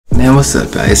What's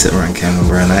up, guys? It's Run Camera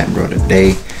Bro, and bro,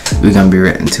 today we're gonna be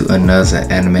reacting to another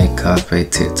anime cosplay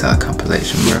TikTok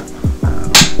compilation, bro.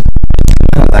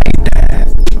 I like that.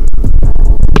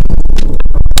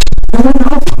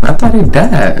 I thought he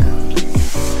died.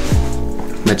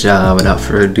 But y'all, without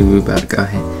further ado, we about to go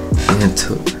ahead and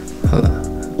into it. Hold on.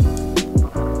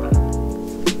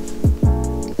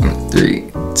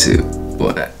 3, 2,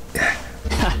 1.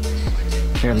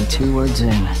 Barely 2 words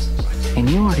in, and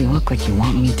you already look like you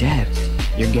want me dead.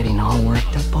 You're getting all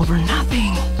worked up over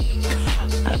nothing.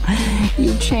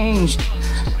 You changed.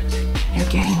 You're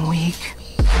getting weak.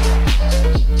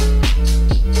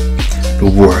 The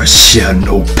world shall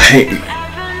know pain.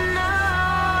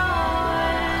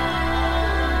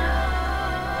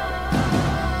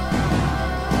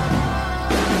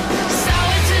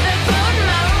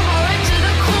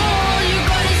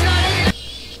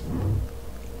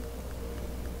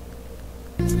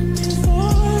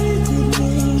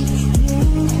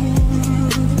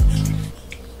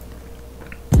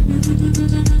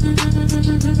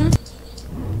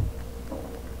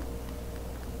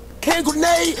 Hand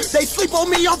grenade, they sleep on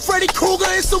me, I'm Freddy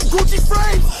Krueger in some Gucci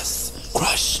frames.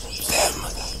 Crush them,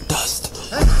 dust.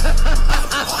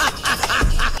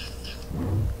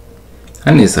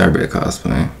 I need to start back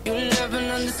cosplaying. You living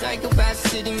under psychopath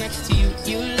sitting next to you.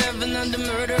 You living under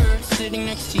murderer sitting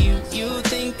next to you. You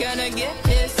think I'd get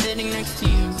here sitting next to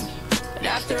you. But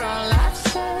after all I've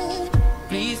said,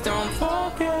 please don't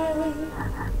forget.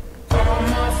 All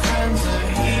my friends are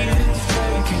here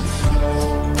taking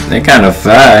slow. They kind of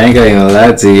fire, I ain't gonna even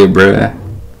lie to you, bruh.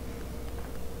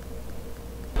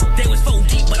 They was 4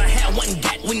 deep, but I had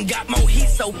one got more heat,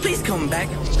 so please come back.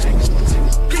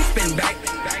 Please spin back.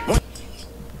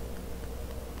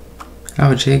 I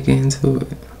would check into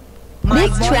it.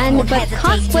 This trend, but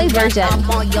cosplay version.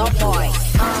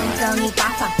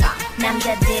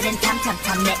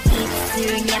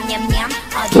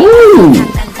 Ooh!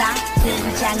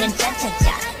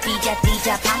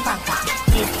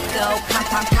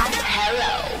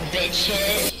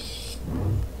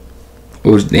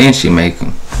 Who's dance she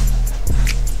making?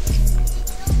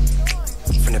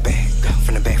 From the back,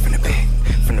 from the back, from the back,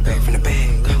 from the back, from the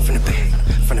back, from the back,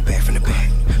 from the back, from the back, from the back,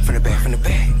 from the back, from the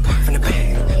back, from the back, from the back,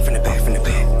 from the back, from the back, from the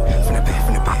back,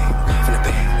 from the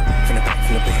back, from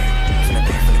the back, from the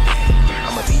back, from the back.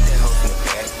 I'ma beat that hoe from the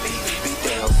back, beat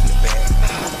that hoe from the back,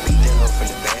 beat that hoe from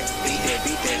the back, beat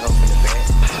that hoe from the back.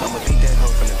 I'ma beat that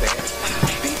hoe from the back,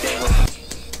 beat that hoe.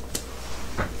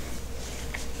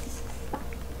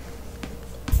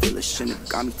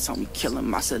 Got me, told me kill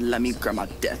him. I said let me grab my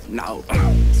death note. I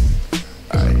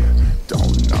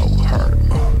don't know her.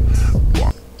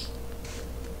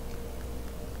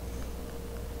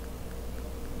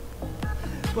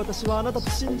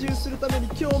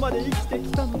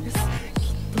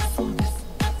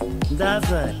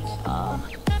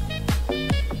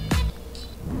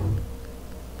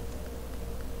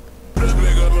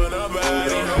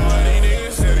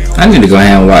 I need to go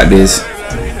ahead and watch this.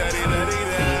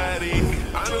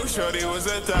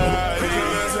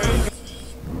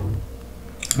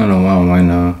 I don't know why I'm white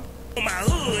now.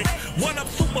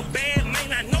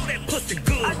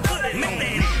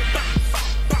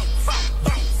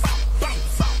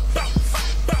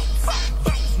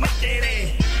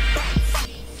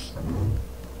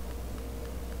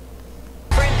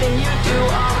 Everything you do,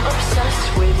 I'm obsessed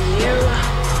with you.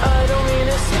 I don't mean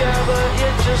to scare, but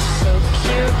you're just so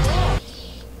cute.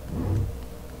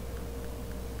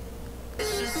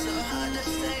 It's just so hard to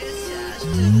say it's just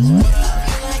like that.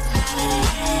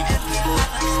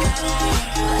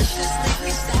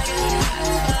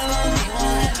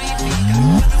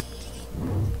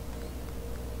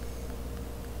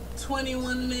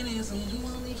 21 minutes and you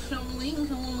only show me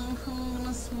come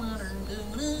on, smarter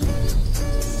dude.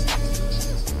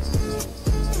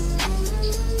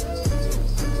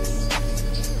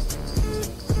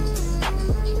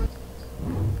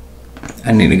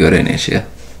 I need to go there next year.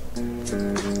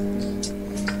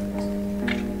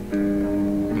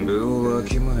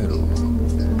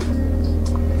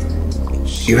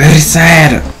 You ready,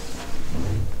 sad?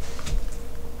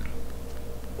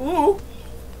 Ooh!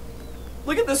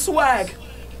 Look at the swag!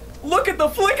 Look at the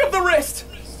flick of the wrist!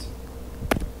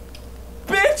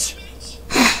 Bitch!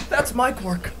 That's my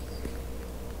quirk.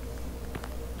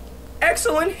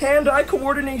 Excellent hand-eye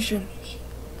coordination.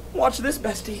 Watch this,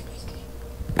 bestie.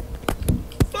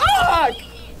 Fuck!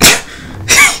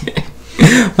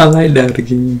 I like that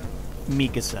again.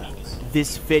 Mikasa,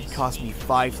 this fit cost me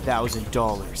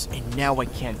 $5,000, and now I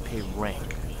can't pay rent.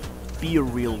 Be a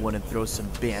real one and throw some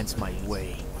bands my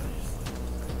way.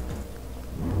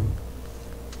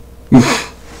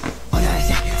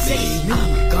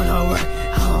 I'm gonna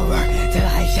work till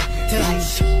I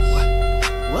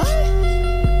What?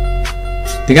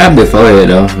 You got a big forehead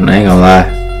though, I ain't gonna lie.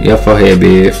 Your forehead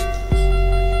big.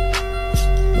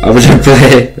 I was just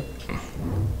playing.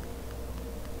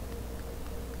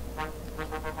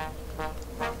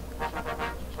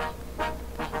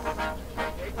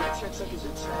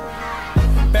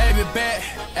 Baby bet,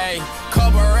 ayy,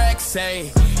 couple racks,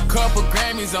 ayy, couple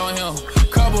Grammys on him,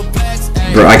 couple plaques,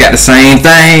 ayy. Bro, I got the same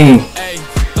thing.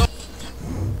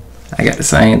 I got the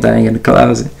same thing in the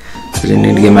closet. I just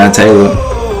need to get my table.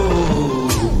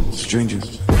 Stranger.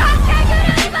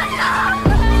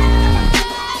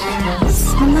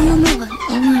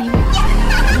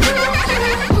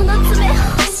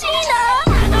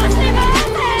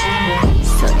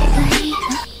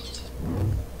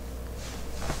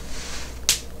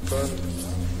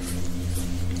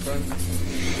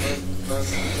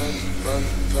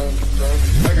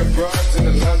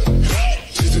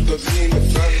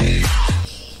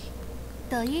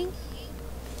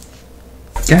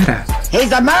 Got her.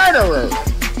 He's a murderer!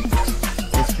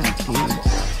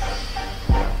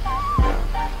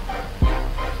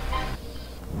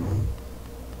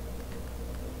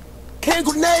 Hand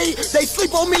grenade, they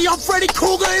sleep on me, I'm Freddy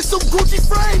Krueger in some Gucci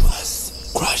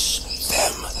frames. Crush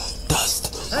them,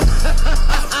 dust.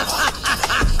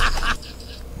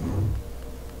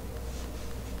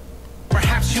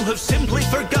 Perhaps you have simply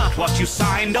forgot what you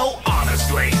signed, oh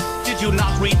honestly. Did you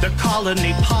not read the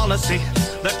colony policy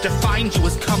that defines you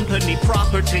as company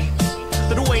property?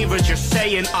 That wavers your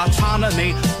say in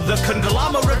autonomy. The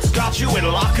conglomerates got you in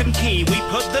lock and key. We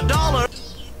put the dollar.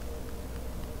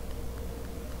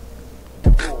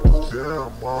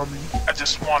 Damn, mommy. I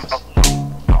just want a...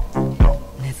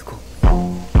 Let's go.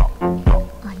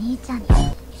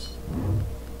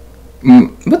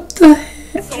 What the heck?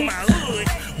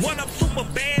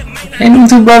 Ain't them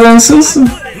two brother and sister?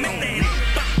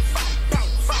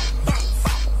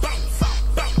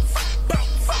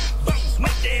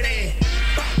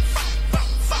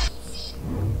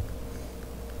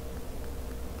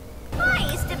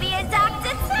 I used to be a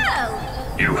doctor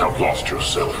too. You have lost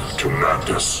yourself to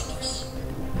madness.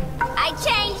 I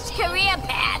changed career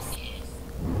paths.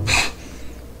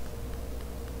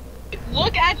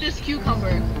 Look at this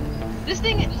cucumber. This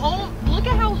thing, oh, look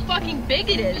at how fucking big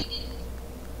it is.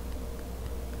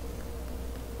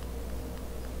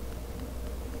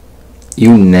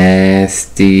 You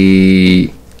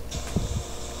nasty.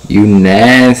 You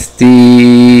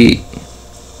nasty.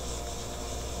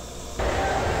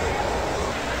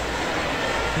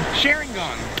 Sharing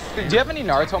gun. Do you have any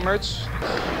Naruto merch?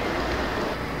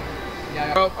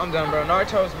 Yeah. Oh, I'm done, bro.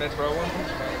 Naruto's myth, bro. One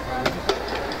Piece, bro.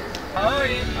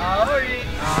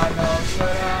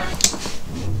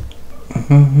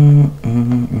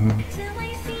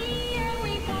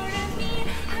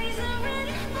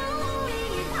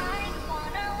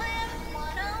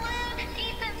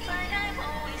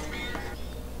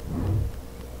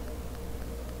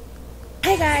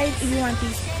 Hi guys, if you want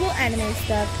these cool anime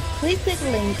stuff, please click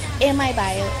the link in my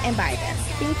bio and buy them.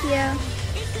 Thank you.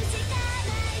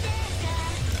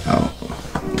 Oh,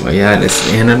 well, yeah, that's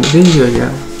the end of the video,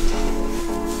 y'all.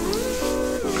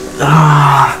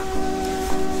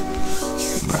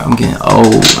 Bro, I'm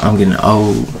getting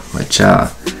old. But y'all,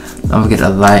 don't forget to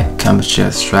like, comment,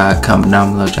 share, subscribe, comment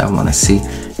down below what y'all want to see.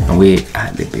 And we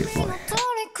out there, big boy.